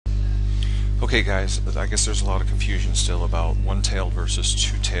Okay guys, I guess there's a lot of confusion still about one-tailed versus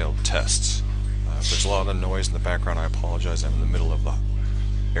two-tailed tests. If there's a lot of noise in the background, I apologize. I'm in the middle of the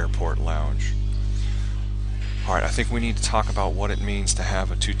airport lounge. Alright, I think we need to talk about what it means to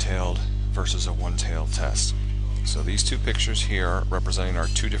have a two-tailed versus a one-tailed test. So these two pictures here are representing our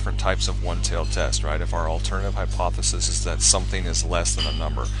two different types of one-tailed test, right? If our alternative hypothesis is that something is less than a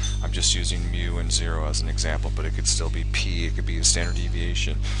number, I'm just using mu and 0 as an example, but it could still be p, it could be a standard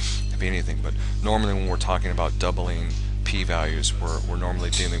deviation, it could be anything. But normally when we're talking about doubling p-values, we're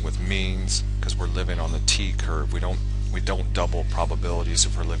normally dealing with means because we're living on the t-curve. We don't double probabilities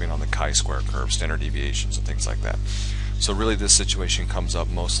if we're living on the chi-square curve, standard deviations and things like that. So really this situation comes up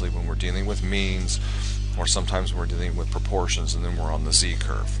mostly when we're dealing with means, or sometimes we're dealing with proportions, and then we're on the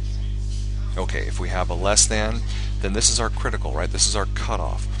z-curve. Okay, if we have a less than, then this is our critical, right? This is our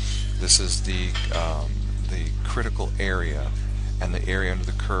cutoff. This is the critical area, and the area under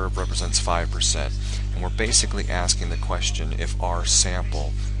the curve represents 5%. And we're basically asking the question if our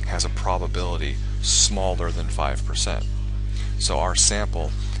sample has a probability smaller than 5%. So our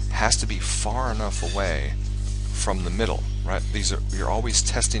sample has to be far enough away from the middle, right? You're always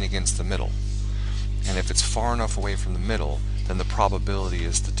testing against the middle. And if it's far enough away from the middle, then the probability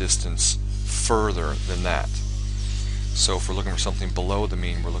is the distance further than that. So if we're looking for something below the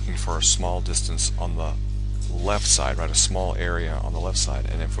mean, we're looking for a small distance on the left side, right? A small area on the left side.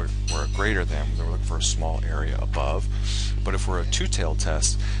 And if we're greater than, then we're looking for a small area above. But if we're a two-tailed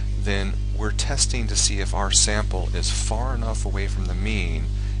test, then we're testing to see if our sample is far enough away from the mean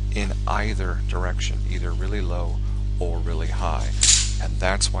in either direction, either really low or really high. And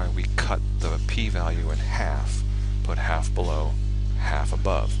that's why we cut the p-value in half, put half below, half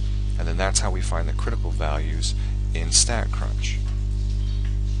above. And then that's how we find the critical values in STatCrunch.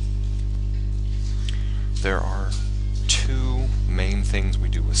 There are two main things we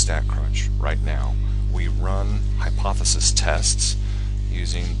do with STatCrunch right now. We run hypothesis tests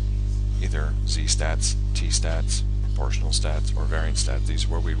using either z-stats, t-stats, proportional stats, or variance stats. These are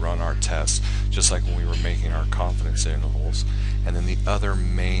where we run our tests, just like when we were making our confidence intervals. And then the other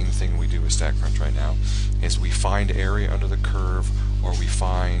main thing we do with STatCrunch right now is we find area under the curve, or we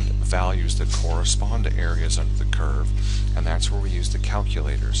find values that correspond to areas under the curve, and that's where we use the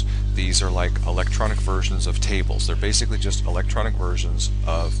calculators. These are like electronic versions of tables. They're basically just electronic versions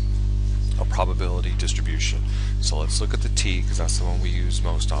of a probability distribution. So let's look at the t, because that's the one we use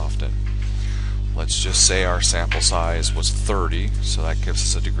most often. Let's just say our sample size was 30, so that gives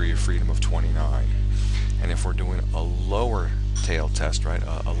us a degree of freedom of 29. And if we're doing a lower tail test, right,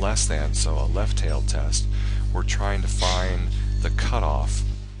 a less than, so a left tail test, we're trying to find the cutoff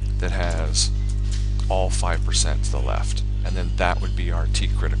that has all 5% to the left, and then that would be our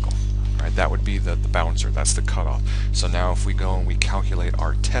t-critical. Right, that would be the bouncer, that's the cutoff. So now if we go and we calculate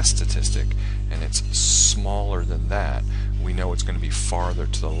our test statistic and it's smaller than that, we know it's going to be farther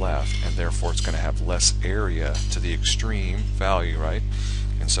to the left, and therefore it's going to have less area to the extreme value, right?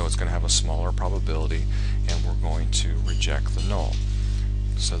 And so it's going to have a smaller probability, and we're going to reject the null.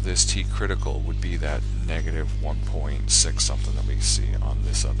 So this t-critical would be that negative 1.6 something that we see on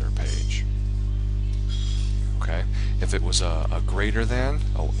this other page. Okay, if it was a greater than,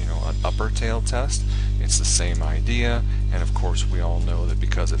 an upper tail test, it's the same idea, and of course we all know that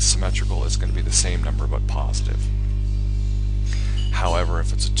because it's symmetrical, it's going to be the same number but positive. However,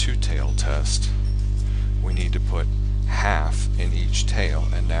 if it's a two-tailed test, we need to put half in each tail,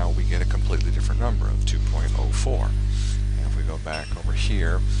 and now we get a completely different number of 2.04. And if we go back over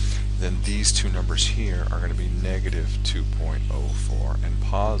here, then these two numbers here are going to be negative 2.04 and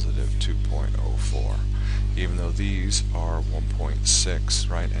positive 2.04. Even though these are 1.6,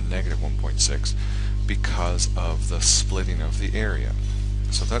 right, and negative 1.6, because of the splitting of the area.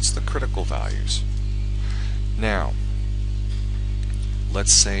 So that's the critical values. Now,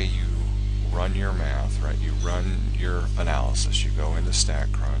 let's say you run your math, right, you run your analysis, you go into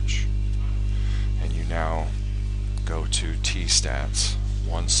STatCrunch, and you now go to t-stats,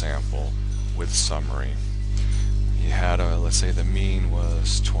 one sample with summary. You had let's say the mean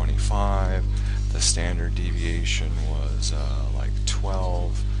was 25, the standard deviation was like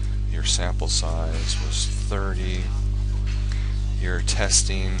 12, your sample size was 30, you're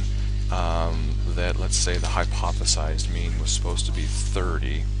testing that, let's say the hypothesized mean was supposed to be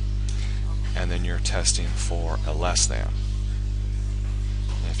 30, and then you're testing for a less than.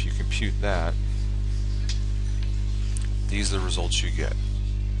 And if you compute that, these are the results you get.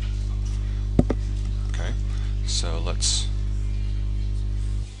 Okay, so let's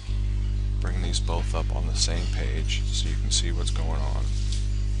bring these both up on the same page so you can see what's going on.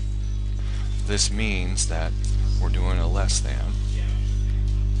 This means that we're doing a less than,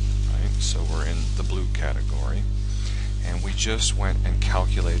 right? so we're in the blue category. And we just went and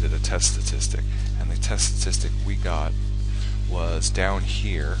calculated a test statistic, and the test statistic we got was down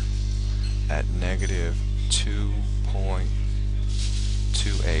here at negative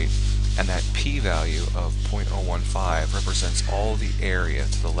 2.28, and that p-value of 0.015 represents all the area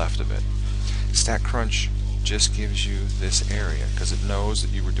to the left of it. STatCrunch just gives you this area because it knows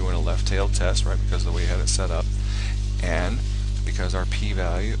that you were doing a left-tailed test, right, because of the way you had it set up, and because our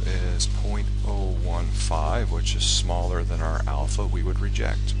p-value is 0.015, which is smaller than our alpha, we would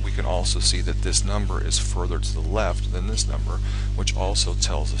reject. We can also see that this number is further to the left than this number, which also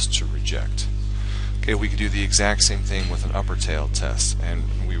tells us to reject. Okay, we could do the exact same thing with an upper tail test, and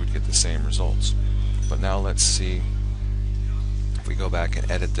we would get the same results. But now let's see if we go back and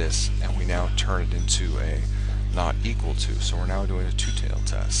edit this, and we now turn it into a not equal to. So we're now doing a two-tail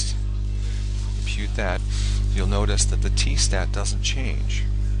test. Compute that. You'll notice that the t-stat doesn't change.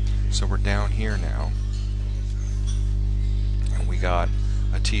 So we're down here now, and we got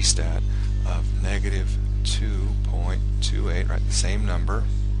a t-stat of negative 2.28, right, the same number,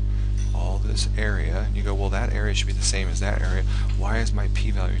 all this area. And you go, well, that area should be the same as that area. Why is my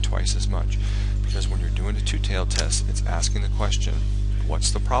p-value twice as much? Because when you're doing a two-tailed test, it's asking the question,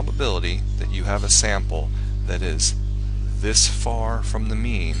 what's the probability that you have a sample that is this far from the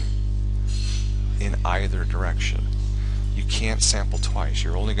mean in either direction? You can't sample twice.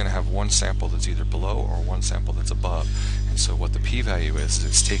 You're only going to have one sample that's either below or one sample that's above. And so what the p-value is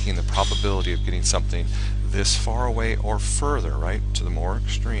it's taking the probability of getting something this far away or further, right, to the more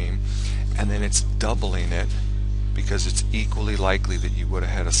extreme, and then it's doubling it because it's equally likely that you would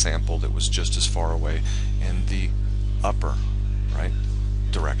have had a sample that was just as far away in the upper, right,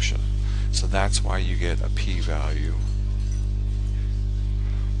 direction. So that's why you get a p-value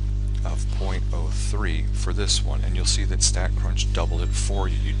of 0.03 for this one, and you'll see that STatCrunch doubled it for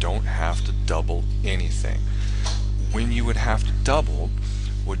you. You don't have to double anything. When you would have to double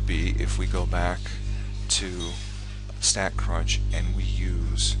would be if we go back to STatCrunch and we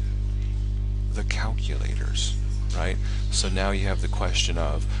use the calculators, right? So now you have the question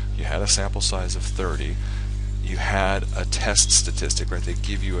of, you had a sample size of 30, you had a test statistic, right? They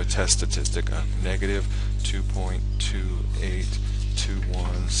give you a test statistic of negative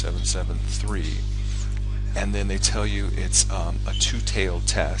 2.2821773, and then they tell you it's a two-tailed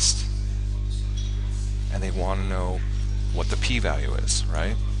test, and they want to know what the p-value is,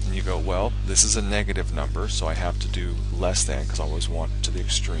 right? And you go, well, this is a negative number, so I have to do less than, because I always want to the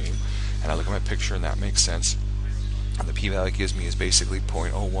extreme. And I look at my picture, and that makes sense. And the p-value gives me is basically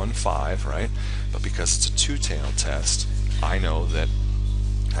 0.015, right? But because it's a two-tailed test, I know that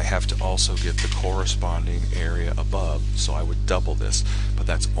I have to also get the corresponding area above, so I would double this. But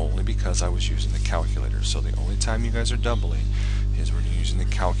that's only because I was using the calculator. So the only time you guys are doubling is when you're using the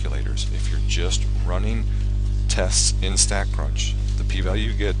calculators. If you're just running tests in STatCrunch, the p-value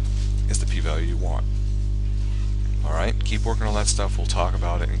you get is the p-value you want. Alright, keep working on that stuff. We'll talk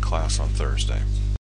about it in class on Thursday.